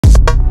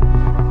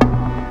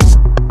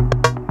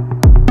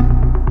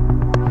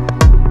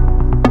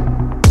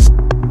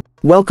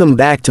Welcome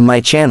back to my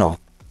channel.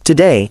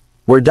 Today,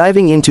 we're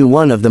diving into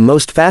one of the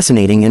most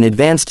fascinating and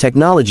advanced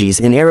technologies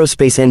in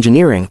aerospace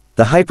engineering,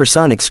 the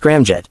hypersonic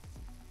scramjet.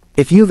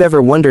 If you've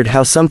ever wondered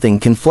how something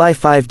can fly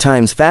 5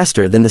 times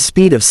faster than the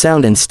speed of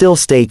sound and still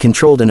stay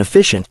controlled and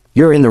efficient,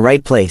 you're in the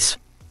right place.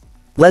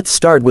 Let's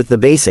start with the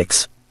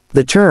basics.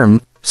 The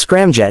term,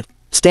 scramjet,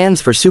 stands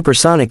for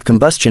supersonic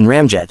combustion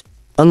ramjet.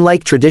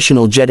 Unlike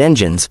traditional jet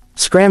engines,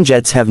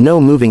 scramjets have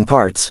no moving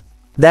parts.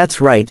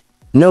 That's right,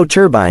 no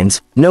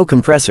turbines, no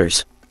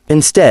compressors.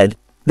 Instead,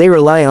 they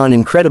rely on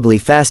incredibly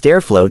fast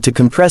airflow to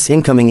compress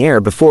incoming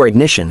air before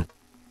ignition.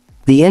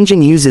 The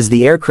engine uses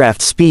the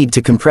aircraft's speed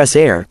to compress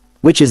air,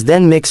 which is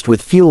then mixed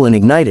with fuel and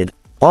ignited,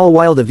 all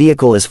while the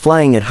vehicle is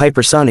flying at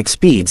hypersonic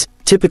speeds,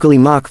 typically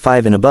Mach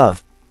 5 and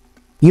above.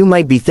 You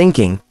might be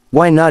thinking,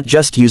 why not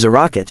just use a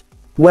rocket?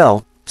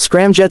 Well,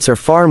 scramjets are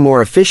far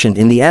more efficient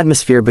in the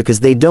atmosphere because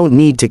they don't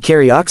need to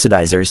carry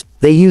oxidizers,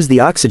 they use the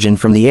oxygen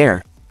from the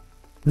air.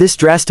 This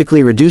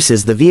drastically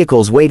reduces the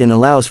vehicle's weight and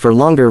allows for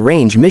longer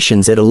range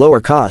missions at a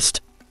lower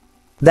cost.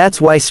 That's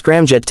why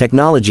scramjet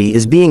technology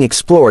is being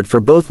explored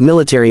for both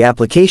military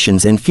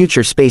applications and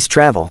future space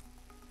travel.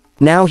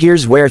 Now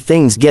here's where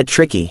things get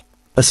tricky.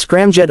 A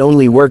scramjet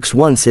only works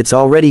once it's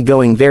already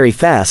going very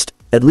fast,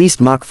 at least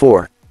Mach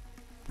 4.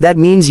 That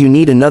means you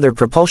need another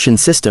propulsion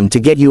system to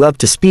get you up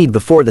to speed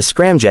before the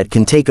scramjet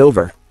can take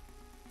over.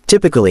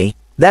 Typically,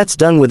 that's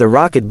done with a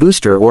rocket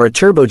booster or a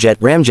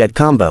turbojet-ramjet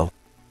combo.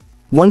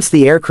 Once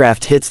the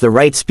aircraft hits the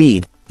right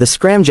speed, the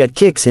scramjet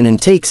kicks in and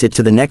takes it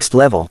to the next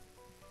level.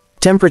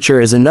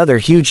 Temperature is another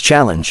huge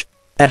challenge.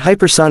 At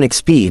hypersonic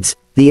speeds,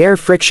 the air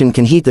friction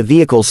can heat the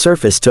vehicle's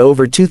surface to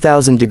over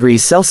 2000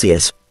 degrees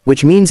Celsius,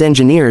 which means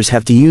engineers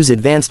have to use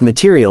advanced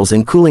materials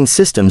and cooling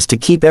systems to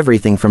keep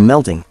everything from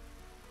melting.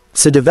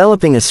 So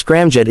developing a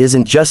scramjet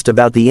isn't just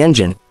about the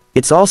engine,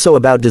 it's also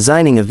about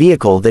designing a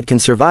vehicle that can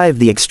survive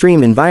the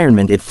extreme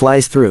environment it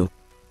flies through.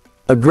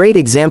 A great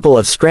example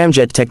of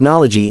scramjet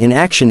technology in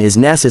action is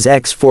NASA's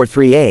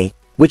X-43A,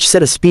 which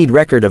set a speed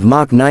record of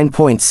Mach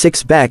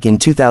 9.6 back in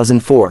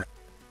 2004.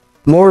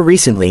 More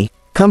recently,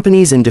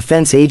 companies and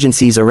defense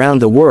agencies around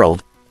the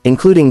world,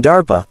 including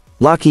DARPA,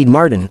 Lockheed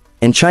Martin,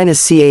 and China's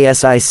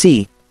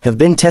CASIC, have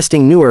been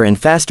testing newer and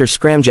faster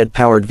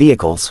scramjet-powered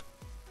vehicles.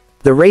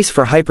 The race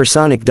for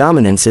hypersonic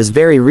dominance is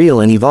very real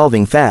and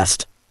evolving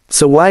fast.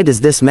 So why does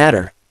this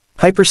matter?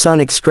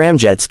 Hypersonic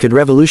scramjets could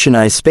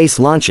revolutionize space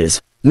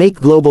launches, make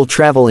global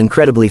travel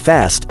incredibly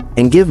fast,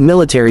 and give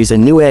militaries a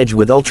new edge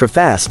with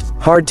ultra-fast,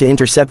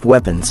 hard-to-intercept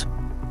weapons.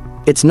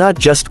 It's not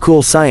just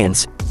cool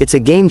science, it's a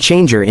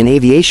game-changer in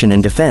aviation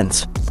and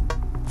defense.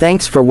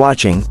 Thanks for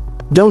watching.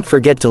 Don't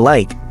forget to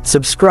like,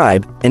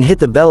 subscribe, and hit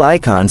the bell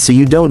icon so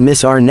you don't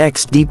miss our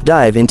next deep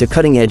dive into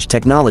cutting-edge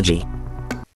technology.